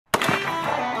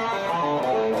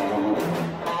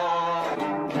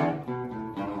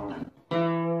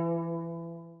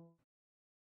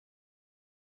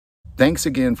Thanks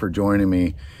again for joining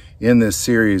me in this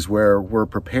series where we're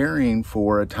preparing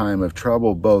for a time of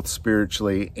trouble, both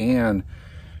spiritually and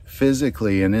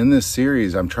physically. And in this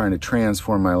series, I'm trying to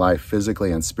transform my life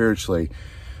physically and spiritually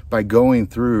by going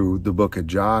through the book of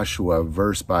Joshua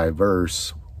verse by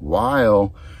verse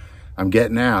while I'm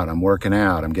getting out, I'm working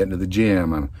out, I'm getting to the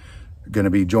gym. I'm going to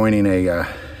be joining a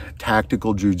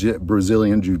tactical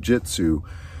Brazilian jiu-jitsu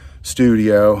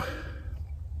studio.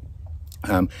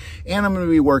 And I'm going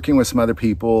to be working with some other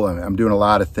people. I'm doing a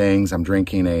lot of things. I'm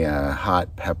drinking a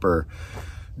hot pepper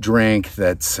drink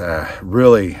that's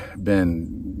really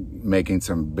been making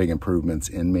some big improvements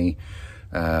in me.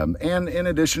 And in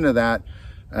addition to that,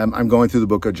 I'm going through the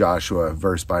book of Joshua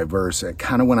verse by verse.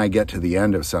 Kind of when I get to the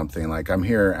end of something, like I'm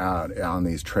here out on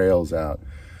these trails out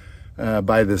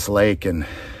by this lake, and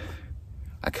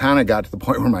I kind of got to the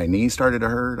point where my knee started to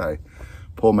hurt. I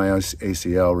pulled my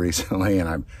ACL recently,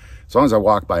 and as long as I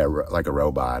walk by like a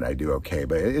robot, I do okay.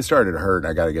 But it started to hurt, and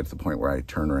I got to get to the point where I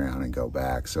turn around and go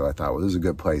back. So I thought, well, this is a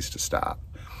good place to stop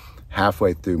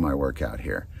halfway through my workout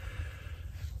here.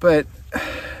 But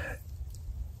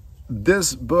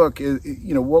this book is,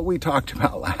 what we talked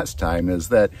about last time is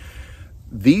that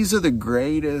these are the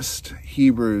greatest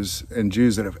Hebrews and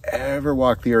Jews that have ever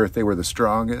walked the earth. They were the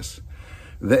strongest.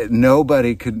 That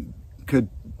nobody could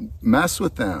mess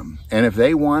with them. And if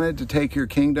they wanted to take your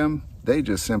kingdom, they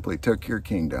just simply took your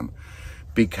kingdom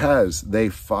because they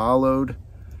followed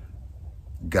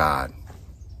God,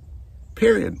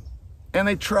 period. And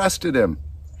they trusted him,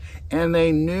 and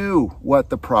they knew what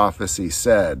the prophecy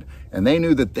said, and they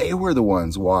knew that they were the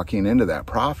ones walking into that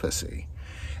prophecy.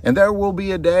 And there will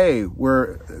be a day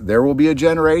where there will be a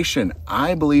generation,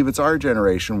 I believe it's our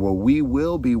generation, where we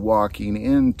will be walking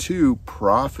into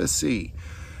prophecy,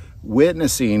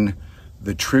 witnessing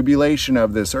the tribulation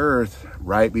of this earth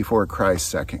right before Christ's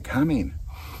second coming.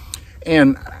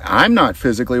 And I'm not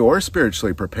physically or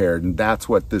spiritually prepared, and that's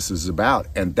what this is about.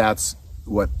 And that's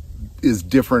what is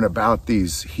different about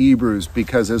these Hebrews,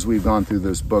 because as we've gone through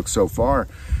this book so far,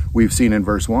 we've seen in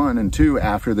verse 1 and 2,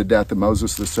 after the death of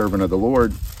Moses, the servant of the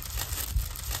Lord,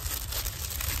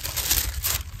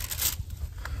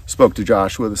 spoke to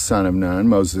Joshua, the son of Nun,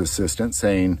 Moses' assistant,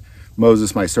 saying,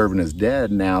 Moses, my servant, is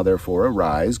dead. Now, therefore,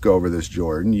 arise, go over this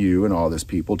Jordan, you and all this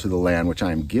people, to the land which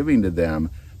I am giving to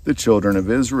them, the children of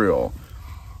Israel.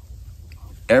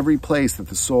 Every place that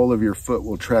the sole of your foot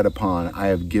will tread upon, I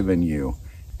have given you,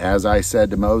 as I said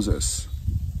to Moses.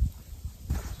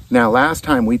 Now, last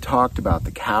time we talked about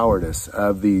the cowardice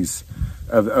of just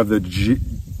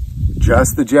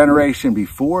the generation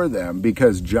before them,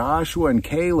 because Joshua and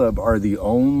Caleb are the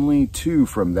only two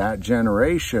from that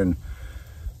generation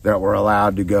that were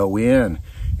allowed to go in.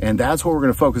 And that's what we're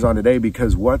going to focus on today,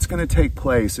 because what's going to take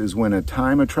place is when a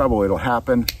time of trouble, it'll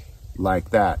happen like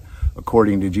that.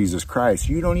 According to Jesus Christ,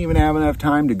 you don't even have enough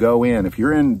time to go in. If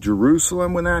you're in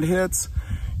Jerusalem when that hits,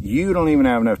 you don't even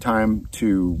have enough time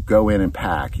to go in and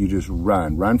pack. You just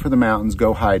run for the mountains,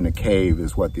 go hide in a cave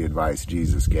is what the advice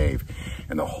Jesus gave.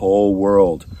 And the whole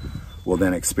world will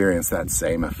then experience that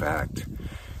same effect.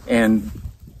 And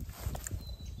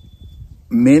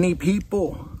many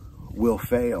people will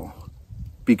fail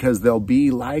because they'll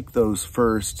be like those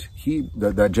first,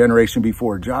 that generation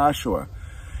before Joshua.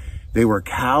 They were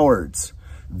cowards.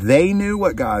 They knew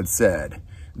what God said.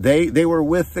 They were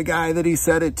with the guy that he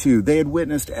said it to. They had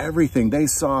witnessed everything. They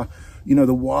saw,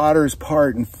 the waters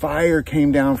part and fire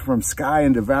came down from sky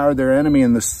and devoured their enemy.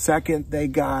 And the second they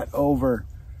got over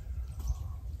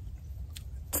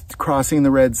crossing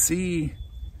the Red Sea,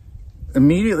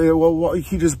 immediately, well,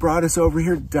 he just brought us over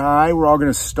here to die. We're all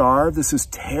going to starve. This is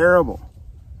terrible.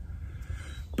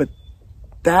 But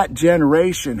that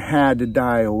generation had to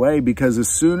die away, because as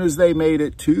soon as they made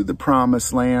it to the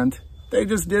promised land, they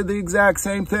just did the exact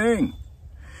same thing.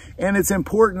 And it's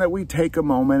important that we take a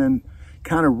moment and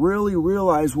kind of really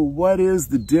realize, well, what is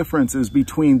the differences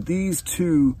between these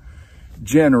two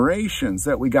generations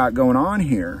that we got going on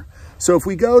here? So if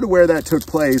we go to where that took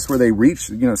place, where they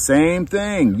reached, same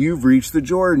thing. You've reached the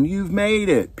Jordan. You've made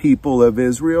it, people of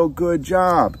Israel. Good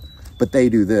job. But they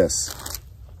do this.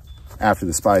 After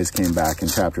the spies came back in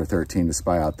chapter 13 to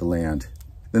spy out the land,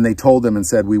 then they told them and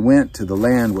said, we went to the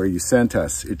land where you sent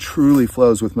us. It truly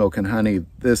flows with milk and honey.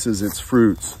 This is its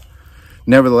fruits.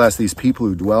 Nevertheless, these people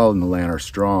who dwell in the land are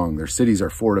strong. Their cities are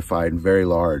fortified and very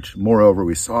large. Moreover,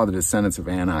 we saw the descendants of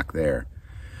Anak there.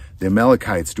 The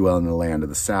Amalekites dwell in the land of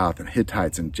the south, and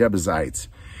Hittites and Jebusites.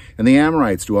 And the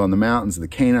Amorites dwell in the mountains, and the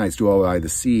Canaanites dwell by the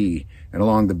sea and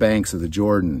along the banks of the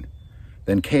Jordan.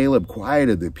 Then Caleb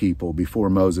quieted the people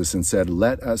before Moses and said,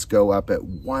 let us go up at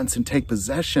once and take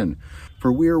possession,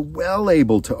 for we are well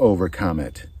able to overcome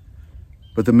it.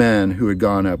 But the men who had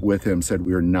gone up with him said,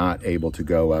 "We are not able to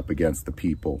go up against the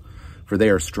people, for they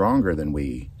are stronger than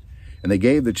we." And they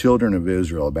gave the children of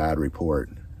Israel a bad report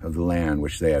of the land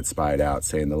which they had spied out,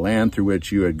 saying, "The land through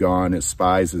which you had gone as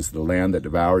spies is the land that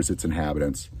devours its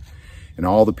inhabitants. And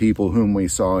all the people whom we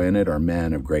saw in it are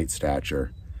men of great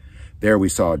stature. There we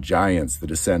saw giants, the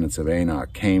descendants of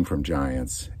Anak came from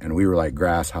giants, and we were like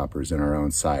grasshoppers in our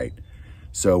own sight.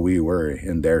 So we were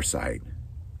in their sight."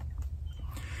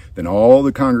 Then all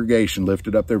the congregation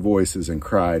lifted up their voices and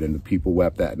cried, and the people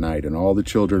wept that night. And all the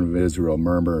children of Israel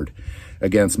murmured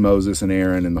against Moses and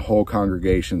Aaron, and the whole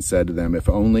congregation said to them, "If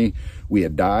only we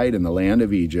had died in the land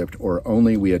of Egypt, or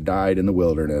only we had died in the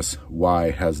wilderness.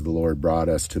 Why has the Lord brought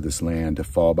us to this land to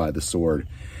fall by the sword,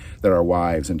 that our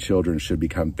wives and children should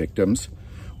become victims?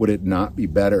 Would it not be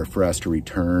better for us to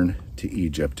return to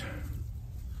Egypt?"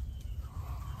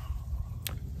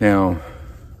 Now,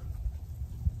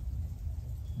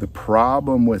 the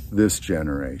problem with this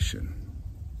generation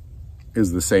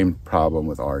is the same problem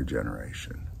with our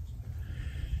generation,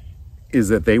 is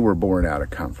that they were born out of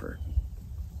comfort.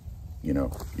 You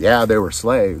know, yeah, they were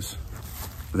slaves,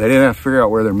 but they didn't have to figure out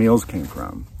where their meals came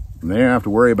from. And they didn't have to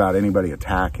worry about anybody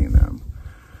attacking them.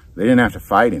 They didn't have to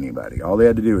fight anybody. All they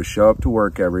had to do was show up to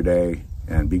work every day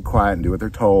and be quiet and do what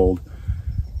they're told,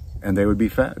 and they would be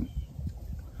fed.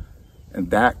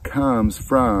 And that comes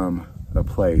from a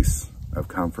place of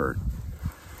comfort.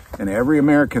 And every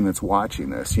American that's watching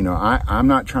this, you know, I'm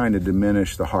not trying to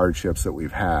diminish the hardships that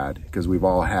we've had, because we've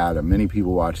all had them. Many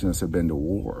people watching this have been to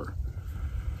war.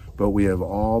 But we have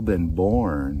all been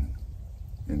born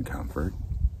in comfort.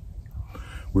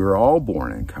 We were all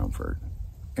born in comfort.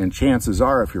 And chances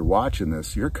are, if you're watching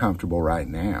this, you're comfortable right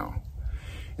now.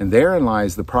 And therein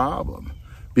lies the problem.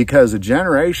 Because a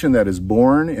generation that is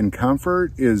born in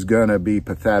comfort is going to be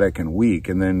pathetic and weak.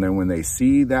 And then when they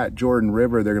see that Jordan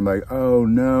River, they're going to be like, "Oh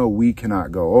no, we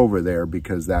cannot go over there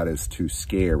because that is too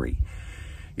scary."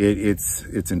 It's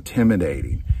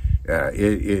intimidating.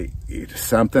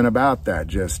 Something about that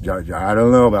just, I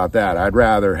don't know about that. I'd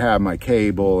rather have my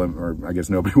cable, or I guess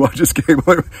nobody watches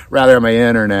cable, rather have my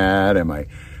internet and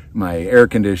my air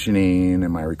conditioning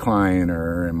and my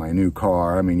recliner and my new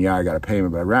car. I mean, yeah, I got a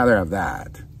payment, but I'd rather have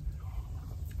that.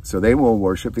 So they will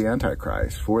worship the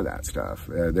Antichrist for that stuff.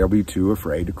 They'll be too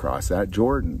afraid to cross that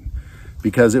Jordan,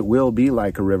 because it will be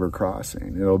like a river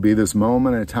crossing. It'll be this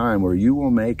moment in time where you will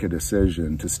make a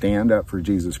decision to stand up for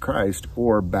Jesus Christ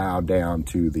or bow down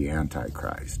to the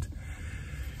Antichrist.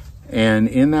 And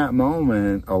in that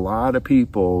moment, a lot of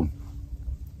people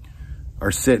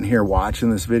are sitting here watching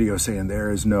this video saying,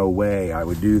 "There is no way I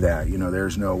would do that. You know,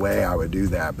 there's no way I would do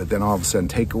that." But then all of a sudden,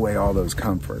 take away all those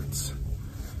comforts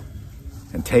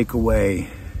and take away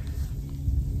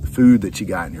the food that you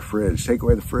got in your fridge. Take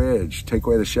away the fridge, take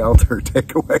away the shelter,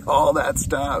 take away all that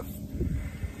stuff.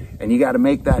 And you got to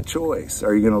make that choice.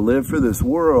 Are you going to live for this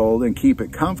world and keep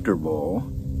it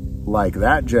comfortable like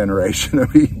that generation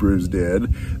of Hebrews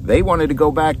did? They wanted to go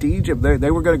back to Egypt.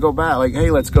 They were going to go back, like,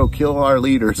 "Hey, let's go kill our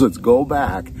leaders. Let's go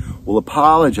back. We'll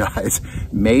apologize.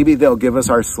 Maybe they'll give us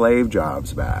our slave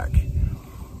jobs back."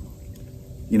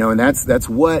 You know, and that's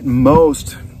what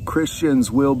most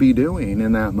Christians will be doing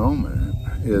in that moment,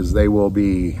 is they will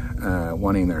be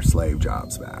wanting their slave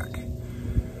jobs back.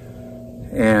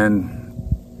 And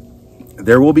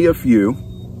there will be a few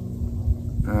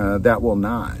that will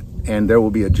not. And there will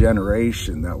be a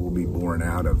generation that will be born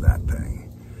out of that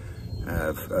thing,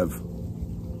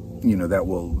 you know, that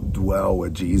will dwell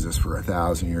with Jesus for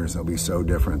 1,000 years. They'll be so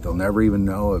different. They'll never even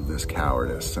know of this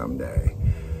cowardice someday.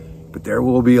 But there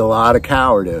will be a lot of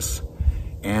cowardice.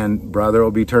 And brother will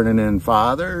be turning in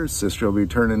father, sister will be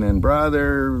turning in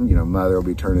brother, you know, mother will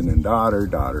be turning in daughter,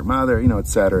 daughter, mother, you know, et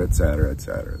cetera, et cetera, et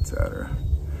cetera, et cetera.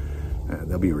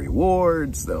 There'll be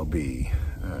rewards. There'll be,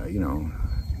 you know,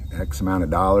 X amount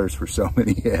of dollars for so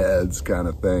many heads, kind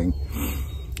of thing.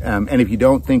 And if you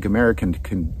don't think Americans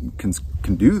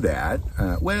can do that,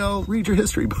 well, read your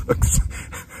history books.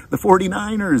 The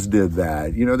 49ers did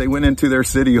that. You know, they went into their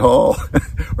city hall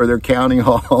or their county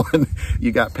hall, and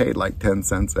you got paid like 10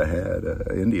 cents a head,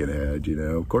 Indian head, you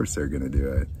know. Of course they're going to do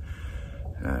it.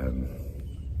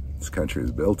 This country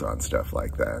is built on stuff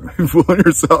like that. Fool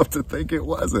yourself to think it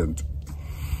wasn't.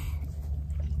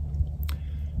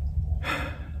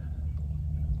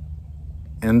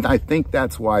 And I think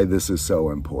that's why this is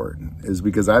so important, is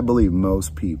because I believe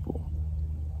most people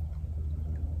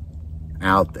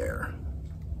out there,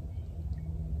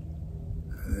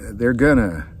 they're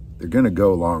gonna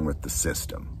go along with the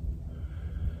system.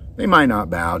 They might not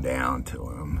bow down to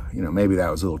them. You know, maybe that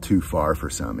was a little too far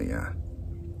for some of you.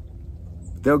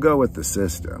 They'll go with the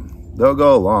system. They'll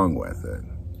go along with it.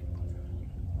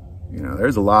 You know,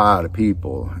 there's a lot of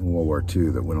people in World War II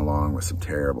that went along with some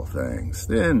terrible things.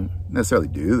 They didn't necessarily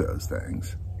do those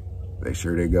things. They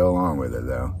sure did go along with it,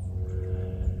 though.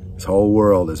 This whole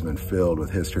world has been filled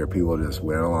with history of people just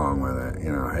went along with it.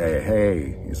 You know,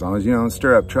 hey, as long as you don't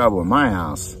stir up trouble in my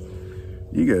house,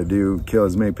 you gotta kill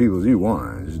as many people as you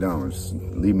want. Just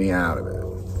leave me out of it.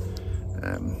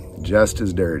 Just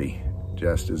as dirty,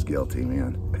 just as guilty,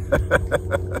 man.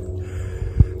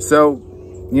 So,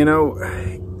 you know,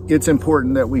 it's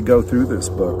important that we go through this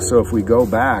book. So if we go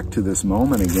back to this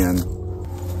moment again,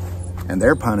 and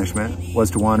their punishment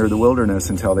was to wander the wilderness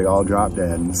until they all dropped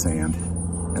dead in the sand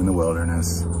in the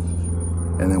wilderness.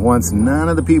 And then once none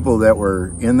of the people that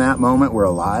were in that moment were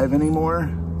alive anymore,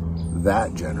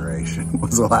 that generation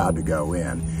was allowed to go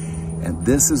in. And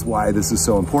this is why this is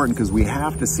so important, because we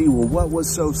have to see, well, what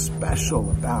was so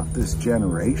special about this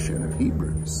generation of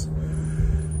Hebrews?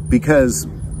 Because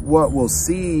what we'll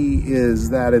see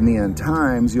is that in the end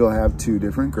times, you'll have two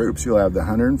different groups. You'll have the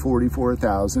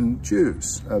 144,000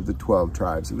 Jews of the 12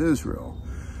 tribes of Israel.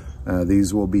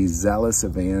 These will be zealous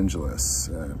evangelists,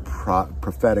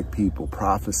 prophetic people,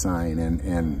 prophesying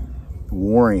and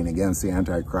warring against the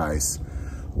Antichrist,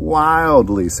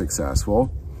 wildly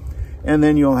successful. And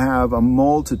then you'll have a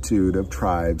multitude of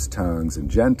tribes, tongues, and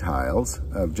Gentiles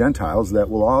that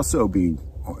will also be,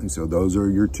 so those are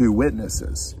your two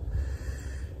witnesses.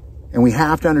 And we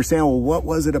have to understand, well, what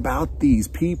was it about these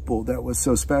people that was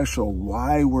so special?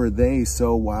 Why were they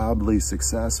so wildly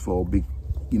successful?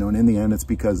 You know, and in the end, it's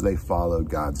because they followed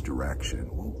God's direction.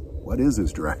 Well, what is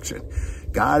his direction?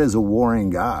 God is a warring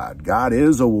God. God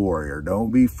is a warrior. Don't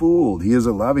be fooled. He is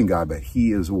a loving God, but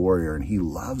he is a warrior, and he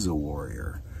loves a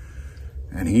warrior.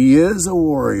 And he is a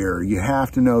warrior. You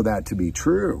have to know that to be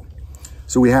true.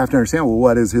 So we have to understand, well,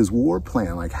 what is his war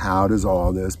plan? Like, how does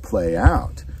all this play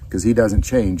out? Because he doesn't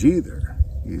change either.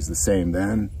 He's the same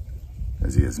then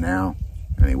as he is now,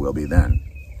 and he will be then.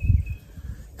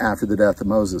 After the death of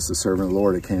Moses, the servant of the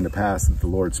Lord, it came to pass that the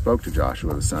Lord spoke to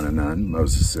Joshua, the son of Nun,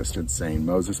 Moses' assistant, saying,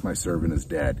 Moses, my servant, is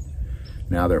dead.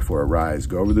 Now therefore arise,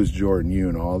 go over this Jordan, you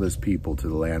and all this people, to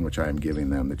the land which I am giving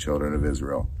them, the children of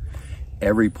Israel.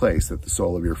 Every place that the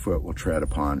sole of your foot will tread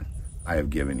upon, I have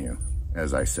given you,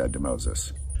 as I said to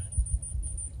Moses.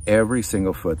 Every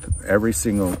single foot, I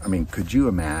mean, could you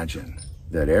imagine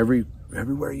that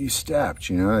everywhere you stepped,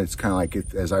 you know, it's kind of like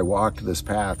as I walked this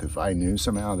path, if I knew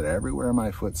somehow that everywhere my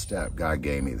foot stepped, God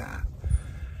gave me that.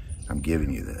 I'm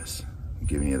giving you this. I'm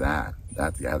giving you that.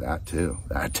 That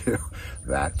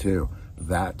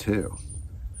too.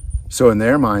 So in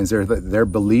their minds, they're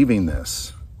believing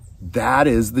this. That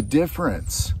is the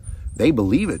difference. They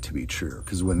believe it to be true,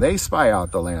 because when they spy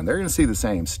out the land, they're going to see the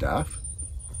same stuff,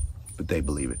 but they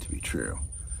believe it to be true.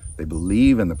 They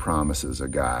believe in the promises of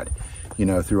God. You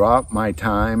know, throughout my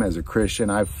time as a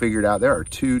Christian, I've figured out there are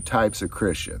two types of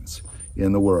Christians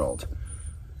in the world.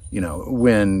 You know,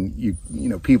 when you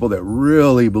know, people that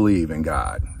really believe in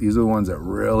God. These are the ones that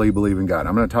really believe in God.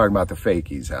 I'm not talking about the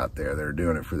fakies out there that are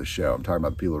doing it for the show. I'm talking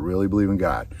about the people that really believe in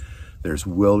God. There's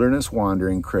wilderness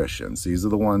wandering Christians. These are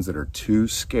the ones that are too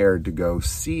scared to go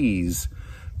seize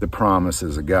the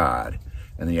promises of God.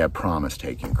 And then you have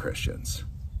promise-taking Christians.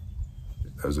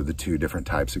 Those are the two different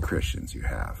types of Christians you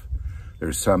have.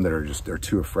 There's some that are they're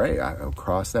too afraid. I'll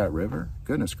cross that river?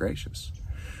 Goodness gracious.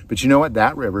 But you know what?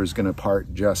 That river is going to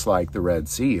part just like the Red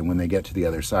Sea. And when they get to the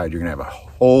other side, you're going to have a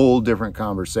whole different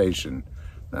conversation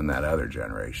than that other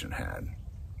generation had.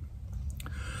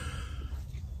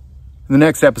 In the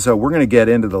next episode, we're going to get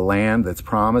into the land that's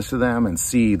promised to them and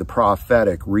see the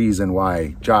prophetic reason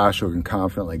why Joshua can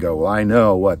confidently go, well, I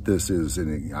know what this is,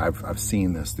 and I've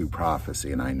seen this through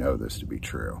prophecy, and I know this to be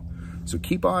true. So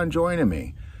keep on joining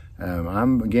me. I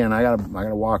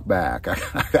gotta walk back. I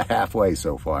got halfway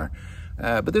so far,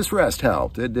 but this rest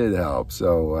helped. It did help.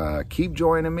 So keep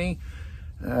joining me.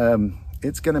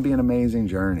 It's going to be an amazing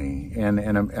journey, and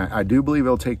I do believe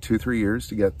it'll take 2-3 years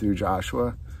to get through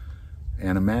Joshua.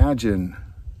 And imagine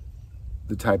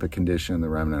the type of condition the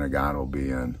remnant of God will be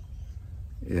in.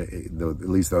 At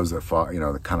least those that follow,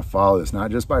 that kind of follow this, not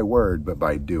just by word, but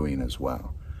by doing as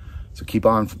well. So keep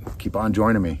on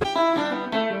joining me.